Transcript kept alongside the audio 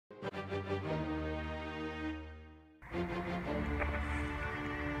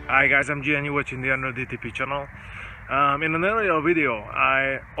Hi guys, I'm G and you're watching the Unknown DTP channel. In an earlier video,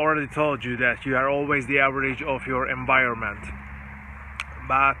 I already told you that you are always the average of your environment.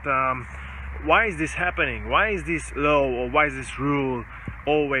 But why is this happening? Why is this law or why is this rule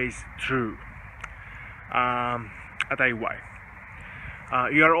always true? I'll tell you why.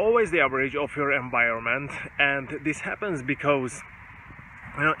 You are always the average of your environment, and this happens because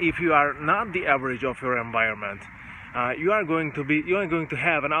if you are not the average of your environment, you are going to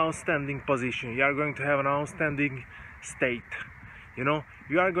have an outstanding position. You are going to have an outstanding state.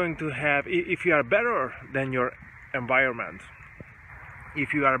 You are going to have, if you are better than your environment,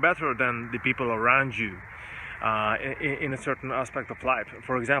 if you are better than the people around you in a certain aspect of life,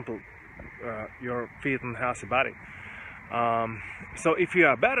 for example, your fit and healthy body. So if you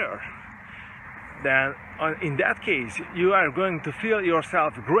are better, then in that case you are going to feel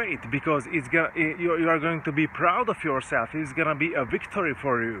yourself great, because you are going to be proud of yourself. It's gonna be a victory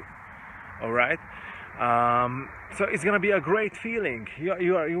for you. All right. So it's gonna be a great feeling.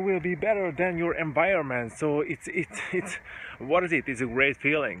 You will be better than your environment. So it's what is it? It's a great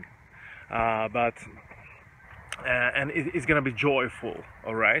feeling, and it's gonna be joyful.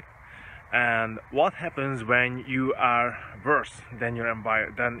 All right. And what happens when you are worse than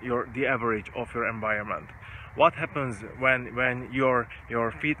the average of your environment? What happens when your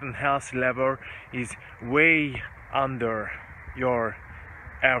fit and health level is way under your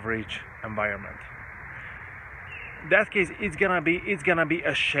average environment? In that case, it's gonna be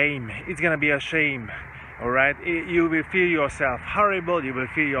a shame. It's gonna be a shame. All right, you will feel yourself horrible. You will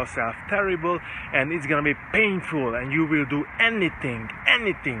feel yourself terrible, and it's gonna be painful. And you will do anything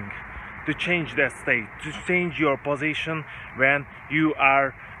to change that state, to change your position when you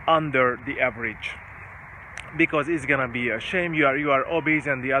are under the average, because it's gonna be a shame. You are obese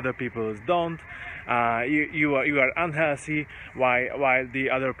and the other people don't. You are unhealthy while the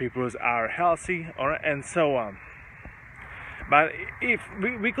other people are healthy, and so on. But if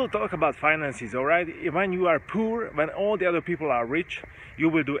we could talk about finances, all right, when you are poor, when all the other people are rich, you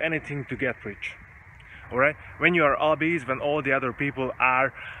will do anything to get rich. All right. When you are obese, when all the other people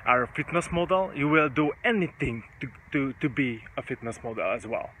are a fitness model, you will do anything to be a fitness model as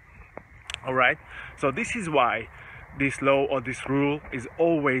well. All right. So this is why this law or this rule is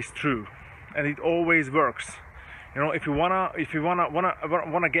always true, and it always works. If you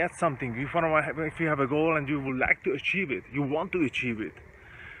wanna get something, if you have a goal and you would like to achieve it, you want to achieve it,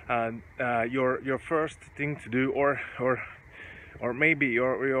 your first thing to do, or maybe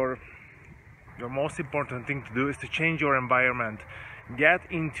your most important thing to do, is to change your environment. Get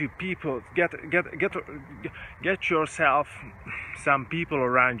into people, get yourself some people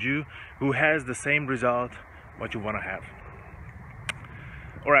around you who has the same result what you want to have.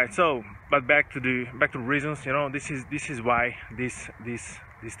 All right. So, but back to the reasons. This is why this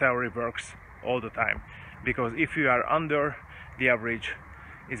theory works all the time, because if you are under the average,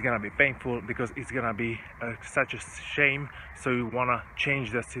 it's gonna be painful, because it's gonna be such a shame. So you wanna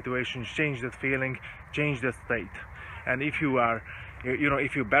change that situation, change that feeling, change that state. And if you are,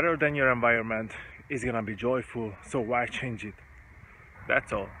 if you're better than your environment, it's gonna be joyful. So why change it?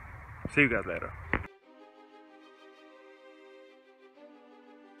 That's all. See you guys later.